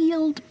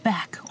peeled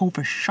back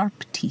over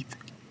sharp teeth.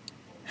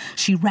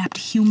 She wrapped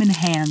human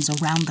hands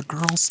around the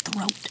girl's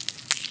throat,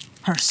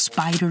 her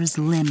spider's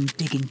limb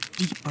digging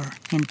deeper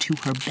into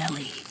her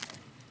belly.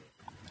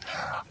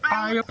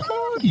 I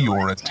applaud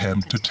your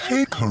attempt to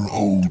take her,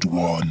 old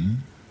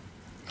one.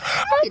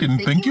 I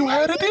didn't think you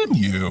had it in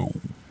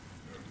you.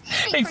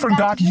 They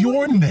forgot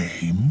your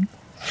name,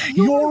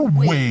 your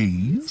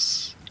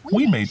ways.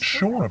 We made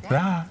sure of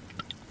that.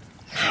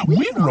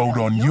 We rode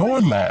on your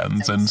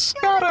lands and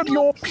scattered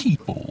your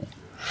people,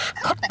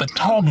 cut the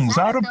tongues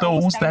out of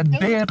those that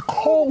dared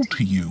call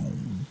to you.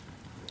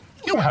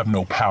 You have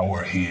no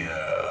power here.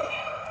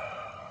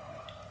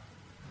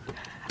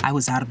 I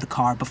was out of the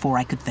car before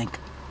I could think.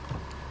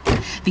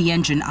 The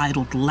engine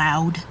idled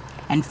loud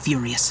and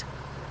furious.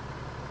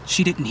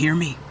 She didn't hear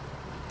me.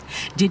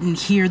 Didn't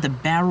hear the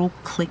barrel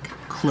click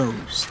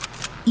close,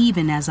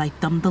 even as I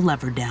thumbed the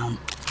lever down.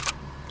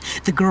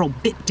 The girl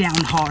bit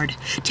down hard,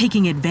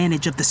 taking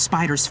advantage of the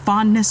spider's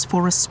fondness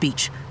for a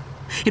speech.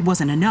 It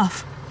wasn't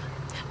enough,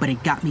 but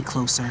it got me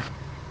closer.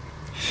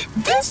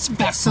 This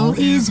vessel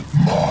is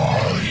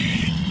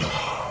Mine.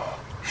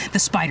 The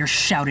spider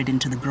shouted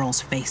into the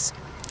girl's face.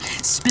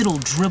 Spittle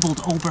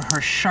dribbled over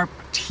her sharp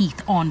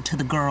teeth onto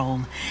the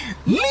girl.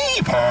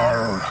 Leave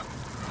her,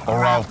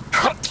 or I'll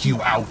cut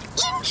you out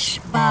inch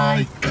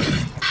by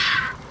inch.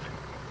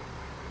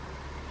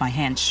 My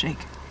hands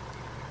shake,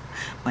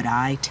 but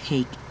I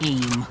take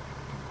aim.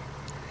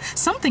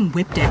 Something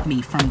whipped at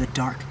me from the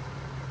dark.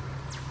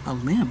 A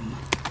limb.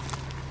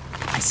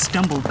 I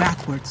stumbled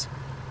backwards,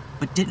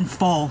 but didn't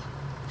fall.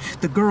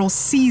 The girl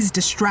seized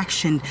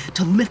distraction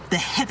to lift the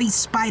heavy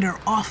spider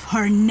off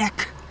her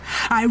neck.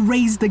 I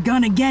raised the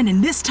gun again,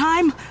 and this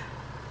time,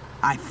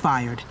 I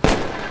fired.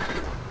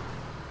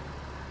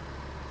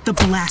 The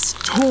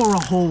blast tore a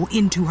hole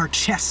into her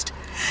chest,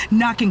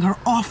 knocking her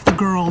off the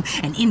girl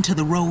and into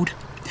the road.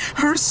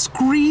 Her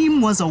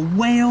scream was a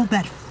wail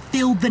that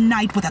filled the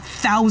night with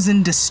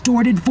 1,000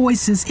 distorted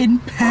voices in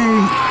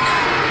pain.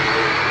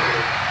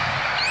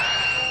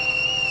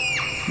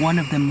 One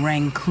of them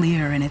rang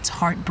clear in its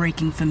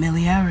heartbreaking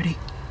familiarity.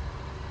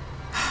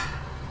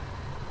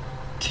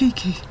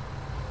 Kiki.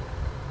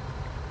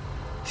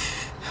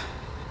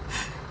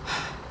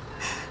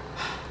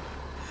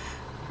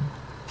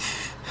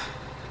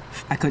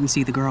 I couldn't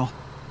see the girl.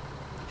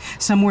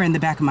 Somewhere in the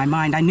back of my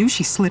mind, I knew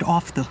she slid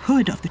off the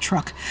hood of the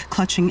truck,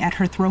 clutching at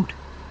her throat.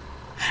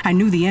 I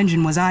knew the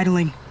engine was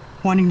idling,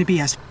 wanting to be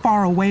as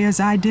far away as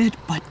I did,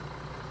 but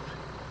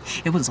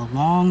it was a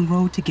long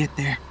road to get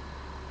there,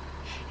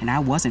 and I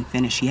wasn't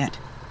finished yet.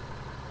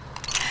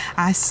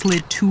 I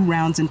slid 2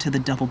 rounds into the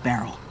double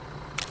barrel,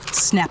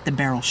 snapped the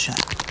barrel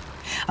shut.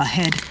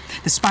 Ahead,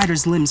 the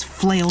spider's limbs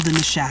flailed in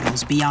the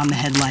shadows beyond the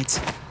headlights.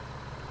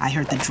 I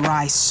heard the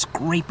dry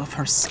scrape of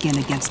her skin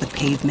against the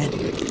pavement,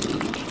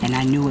 and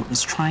I knew it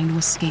was trying to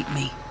escape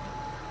me.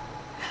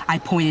 I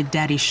pointed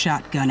Daddy's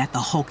shotgun at the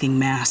hulking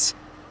mass,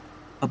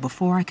 but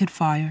before I could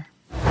fire,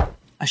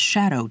 A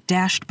shadow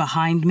dashed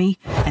behind me,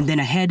 and then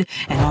ahead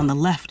and on the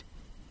left.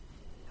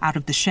 Out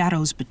of the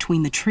shadows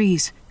between the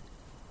trees,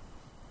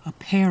 a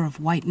pair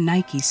of white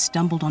Nikes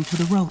stumbled onto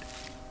the road.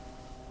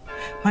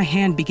 My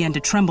hand began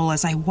to tremble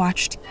as I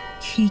watched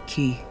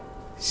Kiki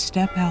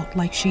step out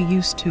like she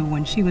used to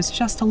when she was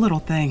just a little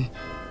thing.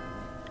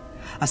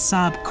 A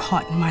sob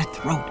caught in my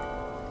throat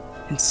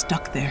and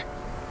stuck there.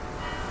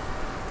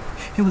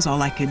 It was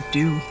all I could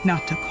do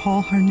not to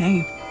call her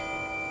name.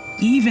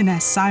 Even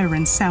as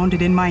sirens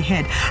sounded in my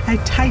head, I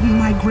tightened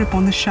my grip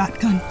on the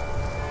shotgun.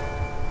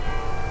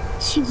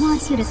 She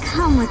wants you to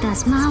come with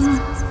us, Mama,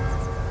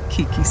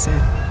 Kiki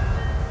said,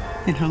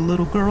 in her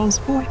little girl's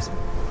voice.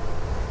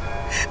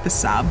 The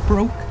sob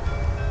broke,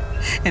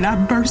 and I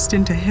burst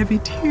into heavy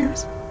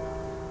tears.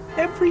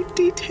 Every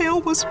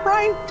detail was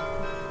right,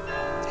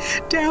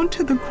 down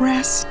to the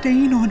grass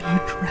stain on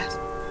her dress,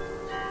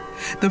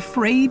 the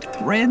frayed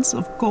threads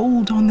of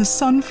gold on the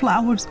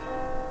sunflowers.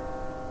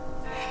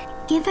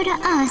 Give her to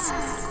us,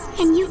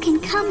 and you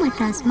can come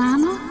with us,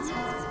 Mama.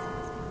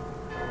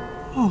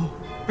 Oh,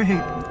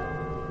 baby.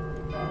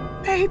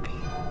 Baby,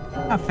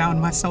 I found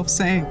myself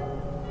saying,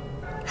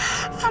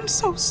 I'm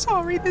so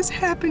sorry this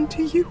happened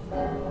to you.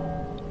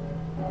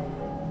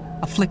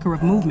 A flicker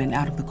of movement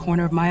out of the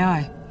corner of my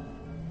eye.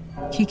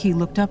 Kiki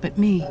looked up at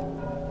me,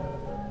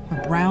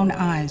 her brown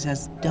eyes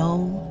as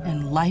dull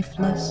and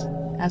lifeless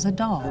as a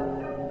doll.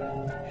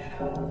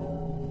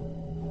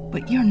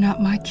 But you're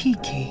not my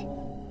Kiki.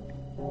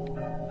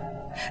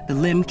 The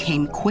limb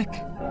came quick,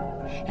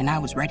 and I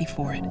was ready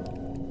for it.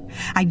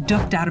 I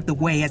ducked out of the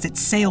way as it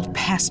sailed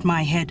past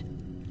my head.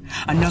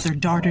 Another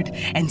darted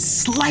and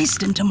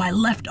sliced into my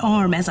left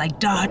arm as I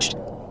dodged.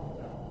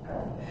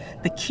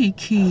 The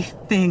Kiki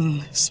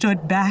thing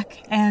stood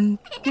back and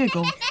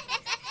giggled,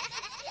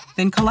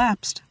 then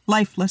collapsed,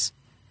 lifeless.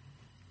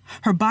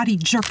 Her body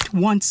jerked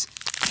once,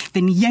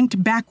 then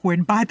yanked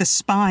backward by the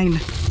spine.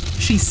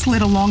 She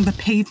slid along the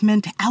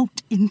pavement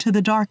out into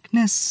the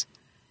darkness,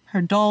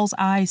 her doll's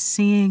eyes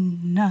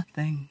seeing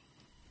nothing.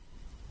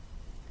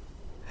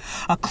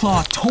 A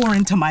claw tore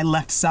into my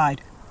left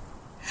side,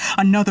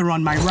 another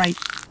on my right.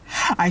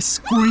 I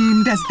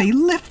screamed as they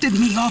lifted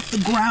me off the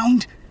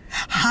ground,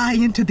 high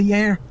into the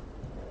air.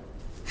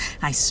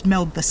 I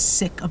smelled the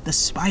sick of the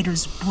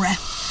spider's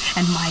breath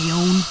and my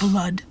own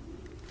blood,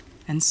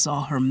 and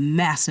saw her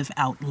massive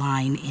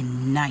outline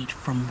in night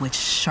from which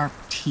sharp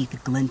teeth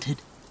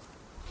glinted.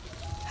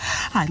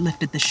 I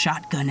lifted the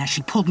shotgun as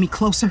she pulled me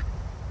closer.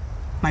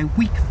 My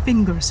weak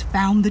fingers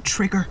found the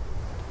trigger.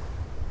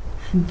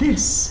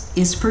 This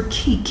is for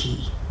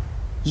Kiki,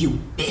 you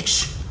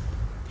bitch.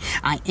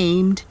 I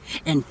aimed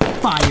and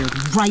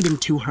fired right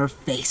into her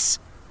face.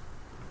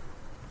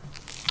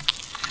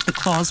 The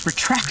claws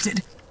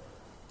retracted.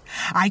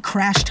 I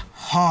crashed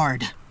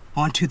hard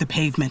onto the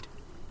pavement.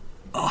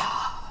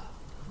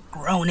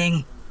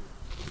 Groaning.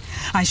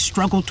 I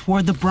struggled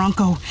toward the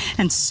Bronco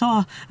and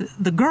saw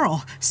the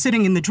girl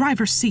sitting in the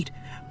driver's seat,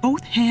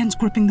 both hands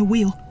gripping the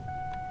wheel.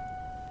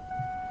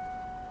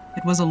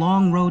 It was a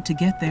long road to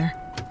get there,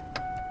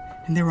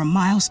 and there were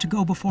miles to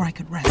go before I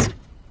could rest.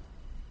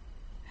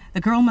 The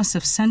girl must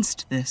have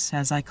sensed this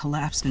as I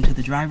collapsed into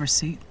the driver's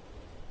seat.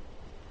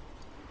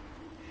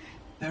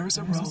 There is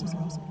a road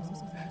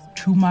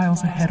 2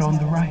 miles ahead on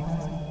the right.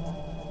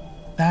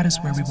 That is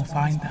where we will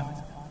find them,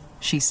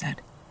 she said,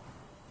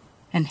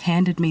 and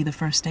handed me the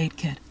first aid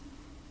kit.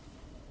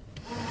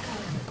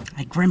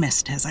 I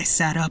grimaced as I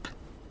sat up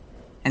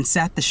and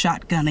sat the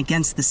shotgun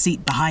against the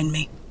seat behind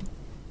me.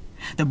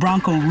 The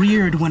Bronco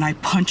reared when I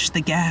punched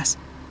the gas.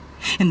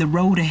 In the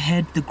road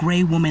ahead, the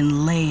gray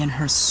woman lay in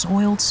her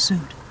soiled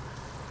suit,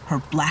 her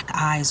black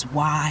eyes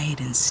wide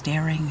and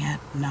staring at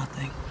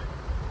nothing.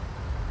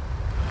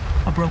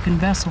 A broken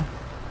vessel.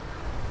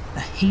 The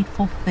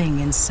hateful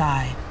thing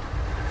inside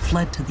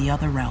fled to the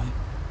other realm.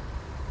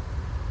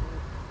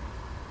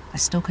 I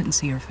still couldn't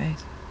see her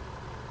face,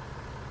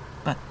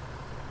 but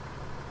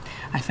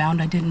I found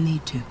I didn't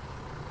need to.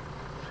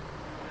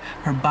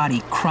 Her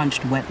body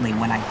crunched wetly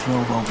when I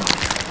drove over it.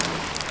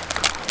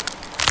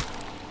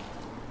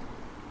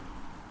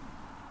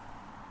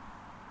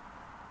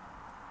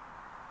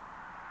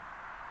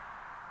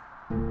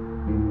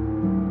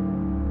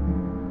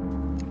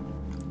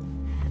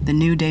 The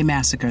New Day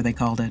Massacre, they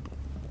called it.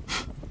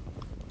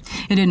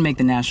 It didn't make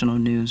the national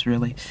news,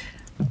 really.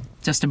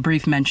 Just a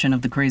brief mention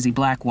of the crazy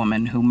black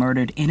woman who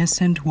murdered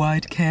innocent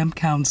white camp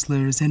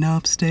counselors in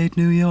upstate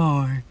New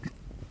York.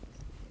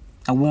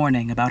 A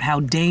warning about how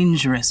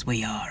dangerous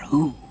we are.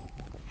 Ooh,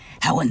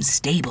 how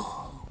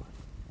unstable.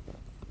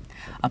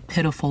 A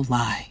pitiful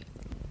lie.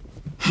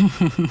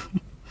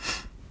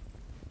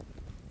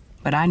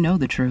 But I know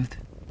the truth.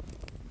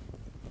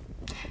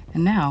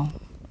 And now,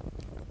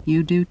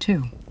 you do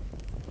too.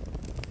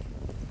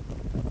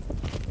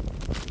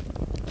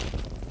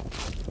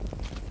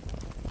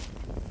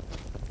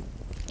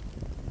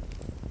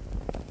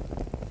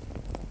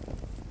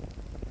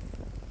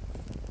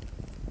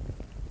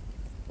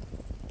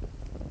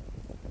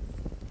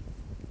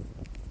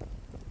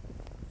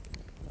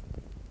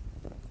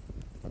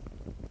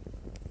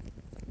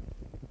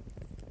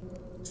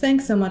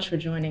 Thanks so much for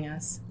joining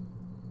us.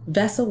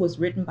 Vessel was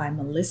written by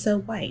Melissa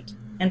White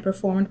and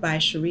performed by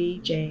Cherie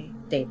J.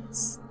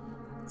 Davis.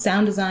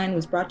 Sound design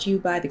was brought to you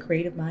by the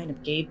creative mind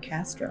of Gabe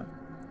Castro.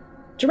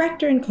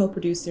 Director and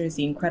co-producer is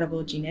the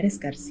incredible Gineris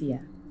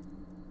Garcia.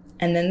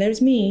 And then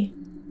there's me,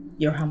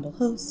 your humble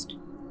host,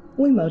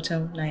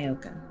 Uemoto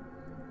Naoka.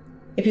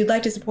 If you'd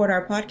like to support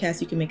our podcast,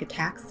 you can make a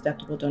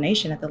tax-deductible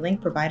donation at the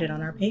link provided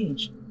on our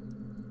page.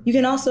 You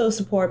can also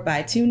support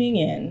by tuning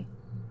in.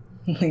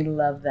 We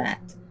love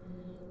that.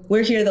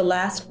 We're here the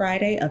last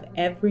Friday of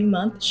every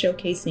month,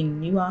 showcasing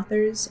new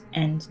authors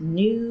and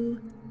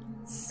new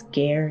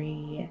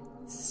scary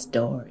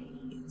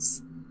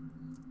stories.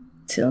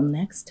 Till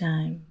next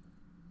time.